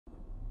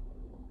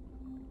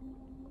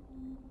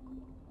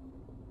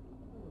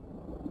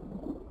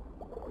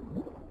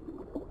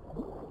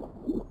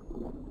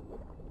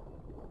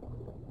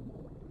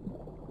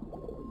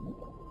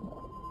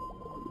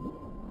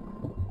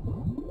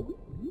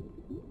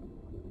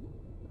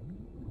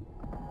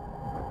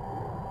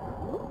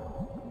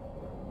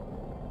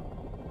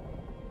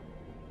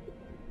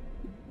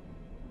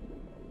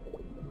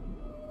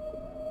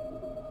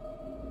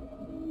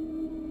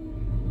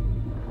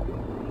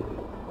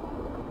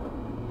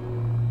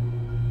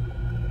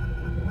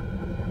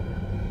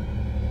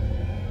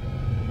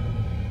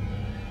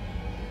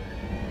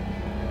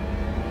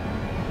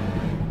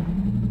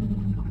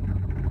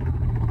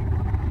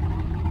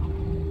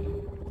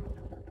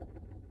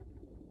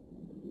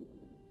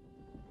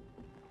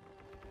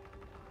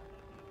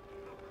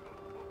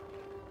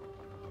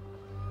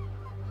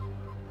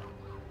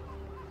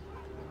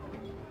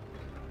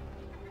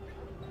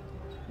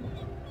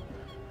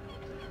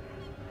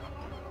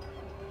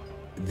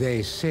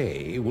They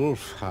say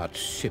Wulfhart's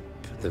ship,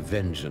 the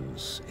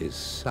Vengeance, is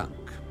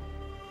sunk.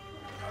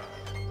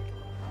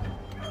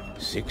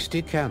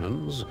 60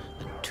 cannons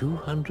and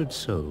 200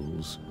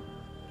 souls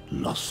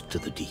lost to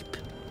the deep.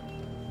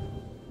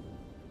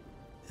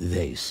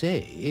 They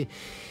say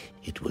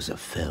it was a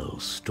fell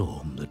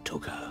storm that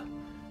took her,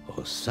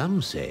 or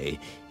some say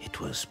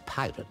it was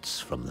pirates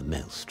from the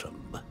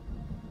Maelstrom.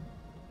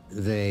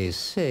 They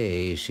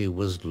say she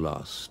was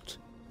lost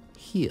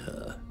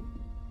here,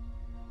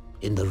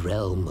 in the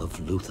realm of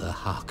Lokhir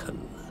Fellheart.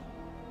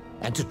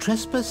 And to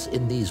trespass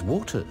in these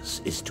waters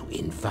is to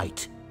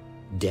invite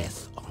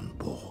death on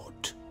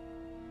board.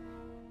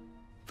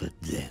 But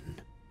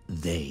then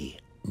they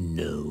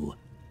know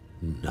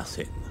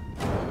nothing.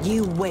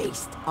 You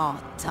waste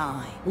our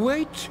time.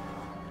 Wait!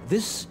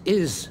 This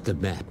is the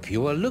map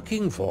you are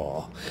looking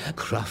for,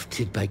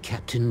 crafted by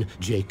Captain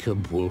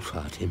Jacob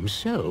Wulfhart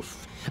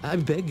himself. I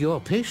beg your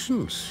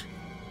patience,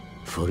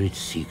 for its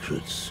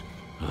secrets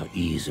are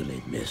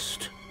easily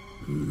missed.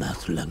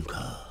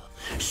 Mathlanka,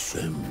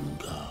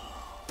 Semga.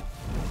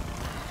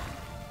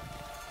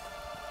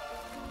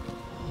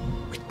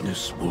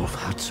 Witness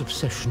Wulfhart's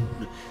obsession,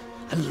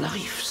 a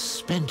life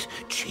spent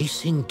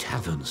chasing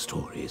tavern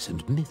stories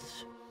and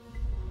myths.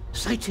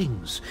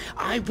 Sightings,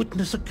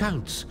 eyewitness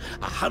accounts,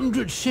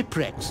 100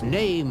 shipwrecks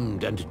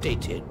named and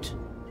dated.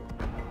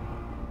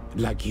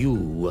 Like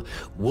you,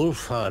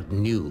 Wulfhart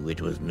knew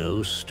it was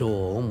no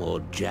storm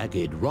or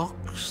jagged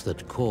rocks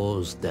that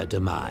caused their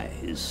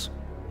demise.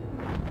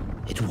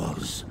 It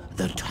was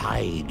the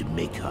Tide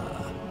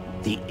Maker,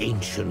 the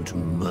ancient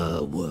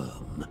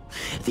merworm.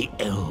 The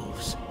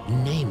elves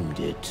named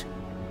it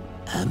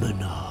Amassing.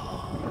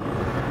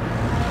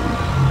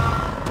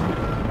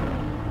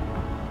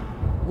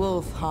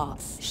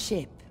 Wulfhart's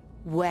ship,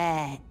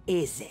 where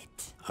is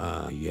it?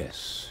 Ah,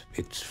 yes,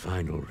 its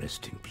final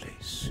resting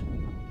place.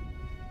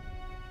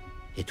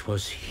 It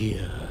was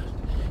here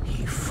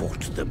he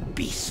fought the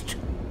beast,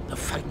 a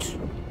fight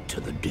to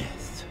the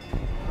death.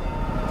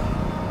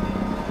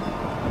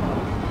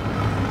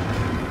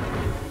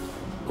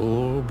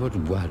 All but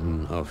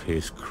one of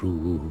his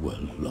crew were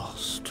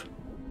lost.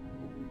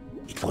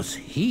 It was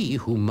he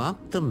who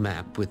marked the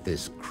map with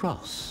this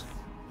cross.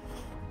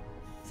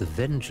 The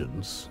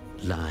Vengeance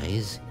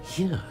lies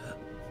here.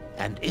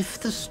 And if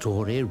the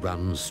story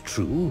runs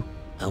true,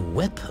 a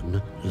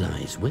weapon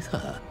lies with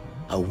her.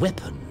 A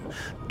weapon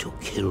to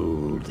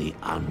kill the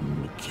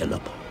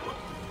unkillable.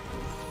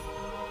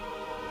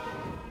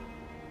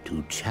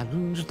 To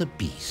challenge the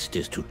beast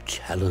is to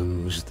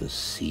challenge the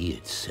sea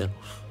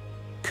itself,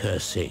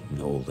 cursing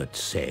all that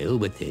sail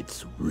with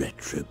its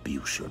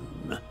retribution.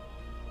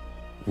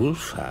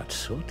 Wulfhart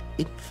sought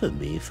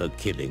infamy for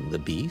killing the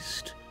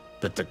beast,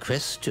 but the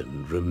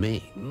question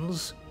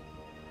remains,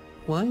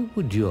 why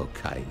would your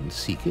kind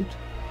seek it?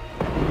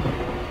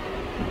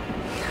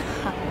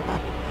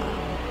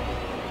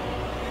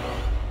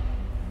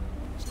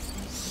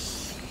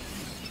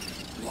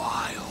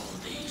 Why all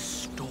these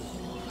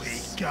stalls?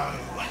 We go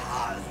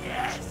hunt.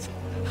 Yes,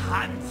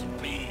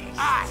 hunt beasts.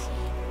 Us!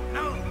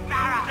 No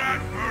barra!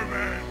 Death for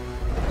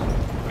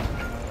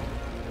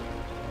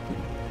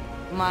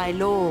me! My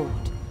lord,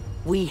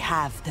 we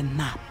have the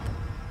map.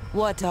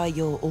 What are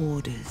your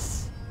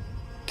orders?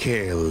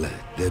 Kill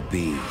the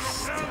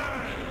beast.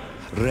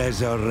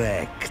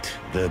 Resurrect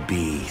the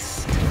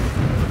beast.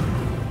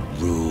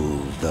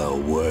 Rule the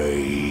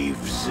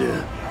waves.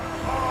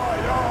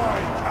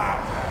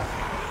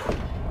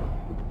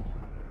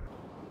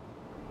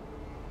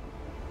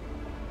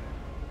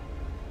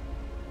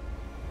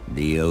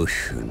 The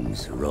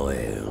oceans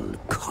roil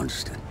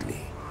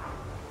constantly,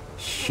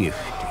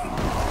 shifting,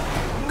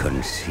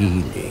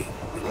 concealing,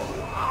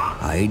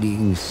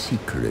 hiding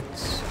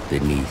secrets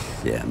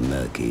beneath their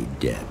murky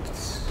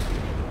depths.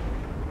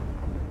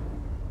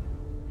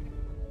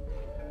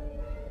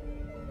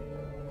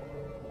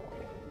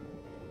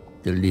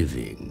 The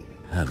living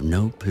have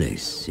no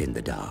place in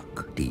the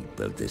dark deep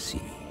of the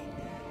sea.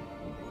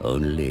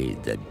 Only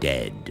the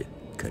dead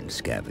can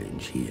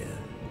scavenge here.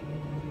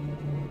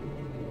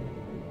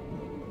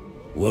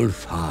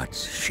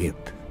 Wulfhart's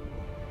ship,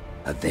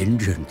 a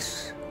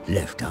vengeance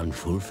left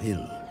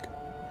unfulfilled.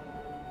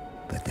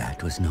 But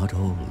that was not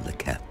all the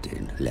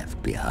captain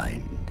left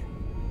behind.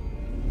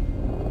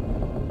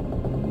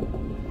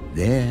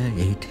 There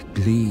it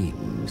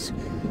gleams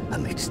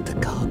amidst the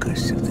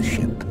carcass of the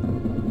ship.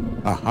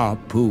 A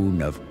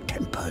harpoon of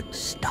tempered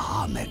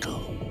star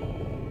metal.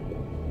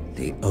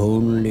 The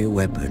only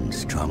weapon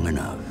strong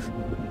enough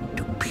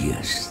to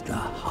pierce the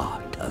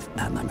heart of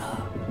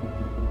Amassing.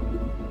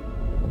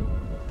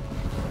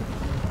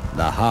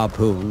 The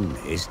harpoon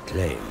is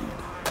claimed,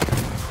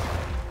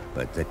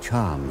 but the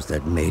charms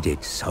that made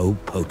it so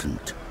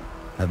potent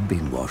have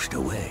been washed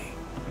away.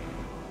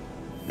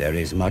 There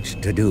is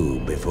much to do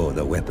before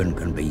the weapon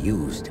can be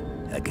used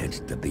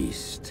against the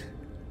beast.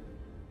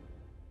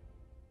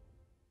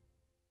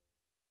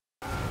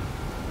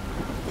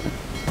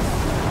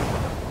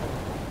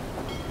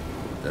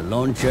 The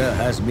launcher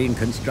has been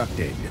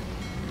constructed,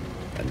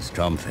 and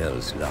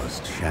Stromfeld's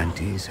lost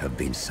shanties have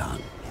been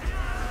sung.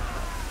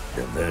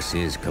 the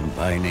verses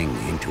combining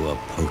into a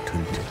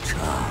potent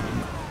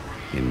charm,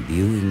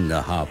 imbuing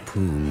the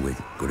harpoon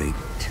with great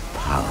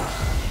power.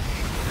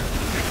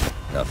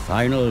 The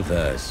final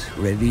verse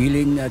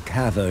revealing a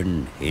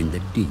cavern in the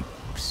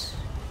deeps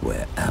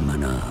where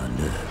Amana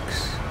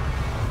lurks.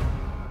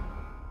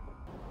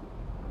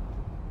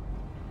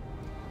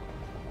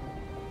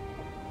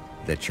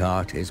 The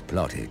chart is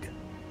plotted,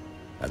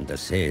 and the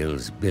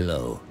sails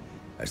billow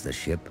as the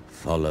ship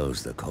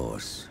follows the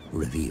course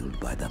revealed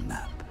by the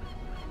map.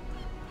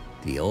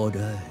 The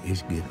order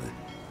is given.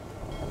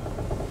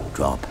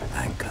 Drop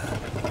anchor.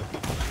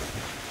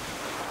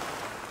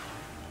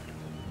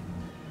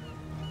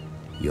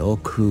 Your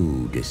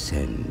crew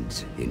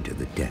descends into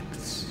the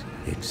depths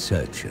in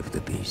search of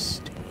the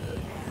beast.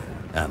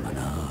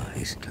 Amana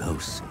is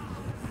close.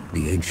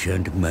 The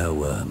ancient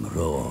mereworm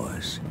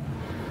roars.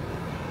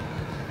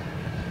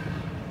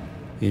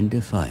 In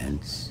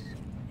defiance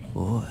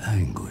or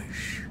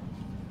anguish,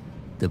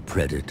 the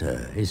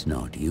predator is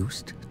not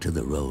used to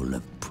the role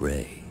of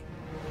prey.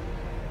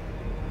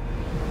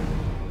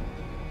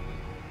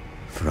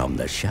 From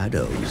the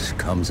shadows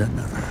comes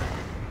another,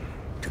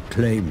 to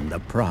claim the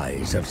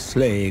prize of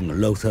slaying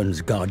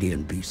Lothan's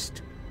guardian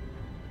beast.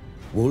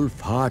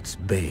 Wolfheart's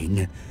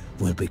bane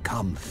will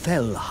become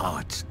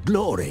Fellheart's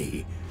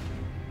glory.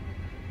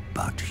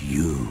 But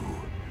you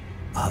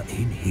are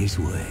in his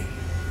way.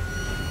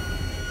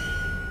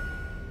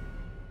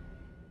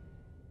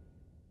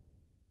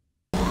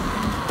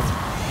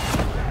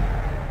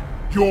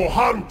 Your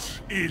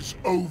hunt is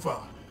over.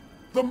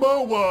 The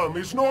mereworm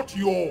is not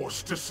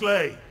yours to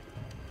slay.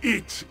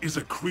 It is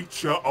a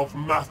creature of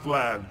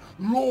Mathlan,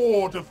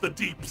 Lord of the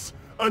Deeps,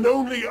 and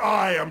only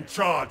I am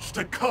charged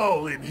to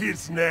cull in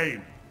his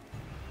name.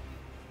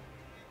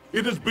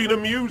 It has been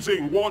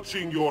amusing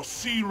watching your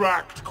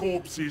sea-racked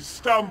corpses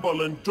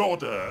stumble and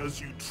dodder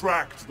as you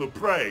tracked the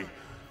prey,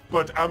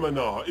 but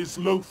Amana is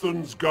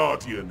Lothan's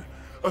guardian,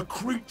 a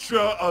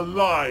creature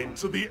aligned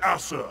to the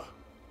Asur.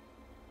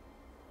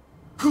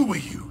 Who are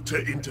you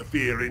to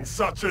interfere in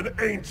such an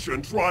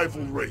ancient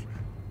rivalry?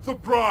 The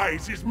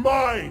prize is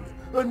mine,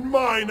 and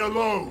mine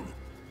alone.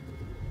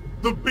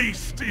 The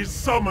beast is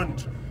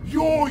summoned.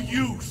 Your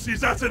use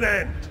is at an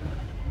end.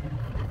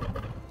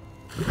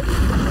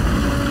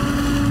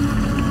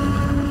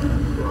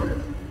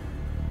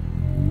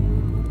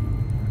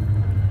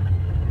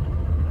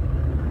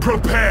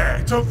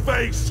 Prepare to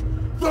face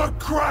the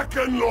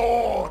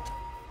Krakenlord!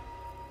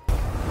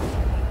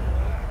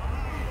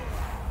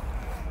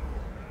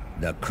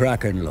 The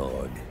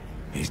Krakenlord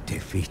is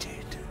defeated.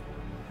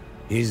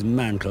 His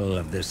mantle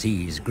of the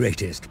sea's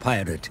greatest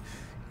pirate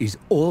is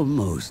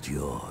almost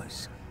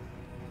yours.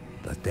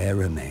 But there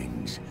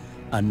remains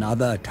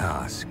another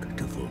task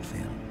to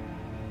fulfill.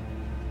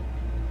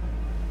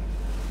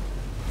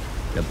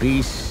 The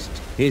beast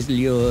is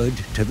lured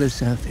to the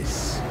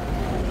surface.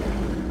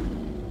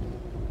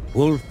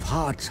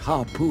 Wolfheart's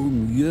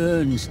harpoon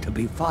yearns to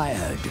be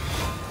fired.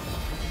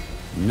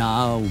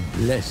 Now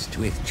blessed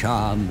with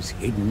charms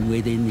hidden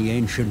within the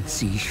ancient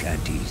sea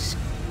shanties,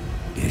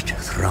 it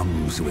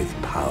thrums with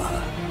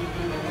power.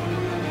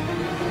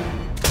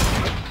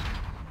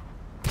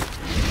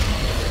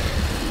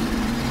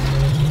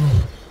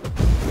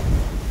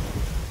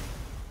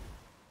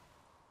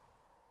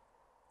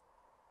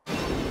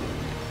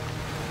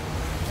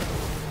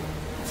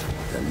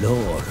 The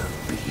lore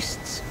of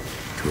beasts,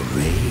 to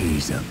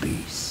raise a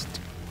beast.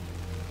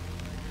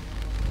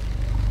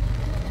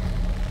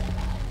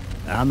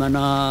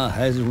 Amana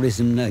has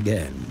risen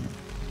again,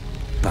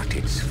 but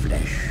its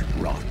flesh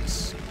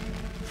rots.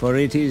 For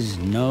it is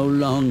no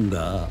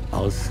longer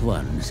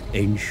Ulthuan's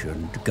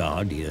ancient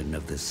guardian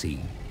of the sea,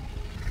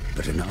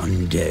 but an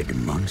undead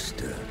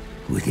monster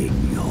within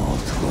your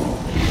thrall.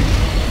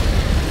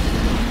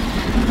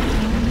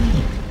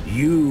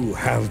 You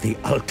have the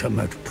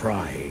ultimate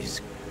prize,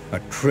 a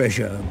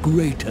treasure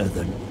greater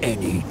than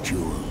any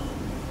jewel.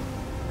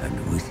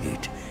 And with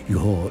it,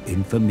 your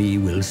infamy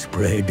will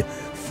spread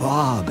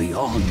far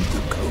beyond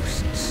the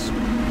coasts.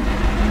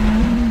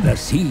 The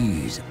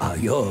seas are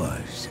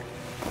yours.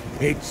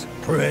 Its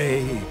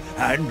prey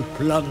and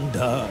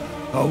plunder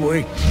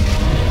await.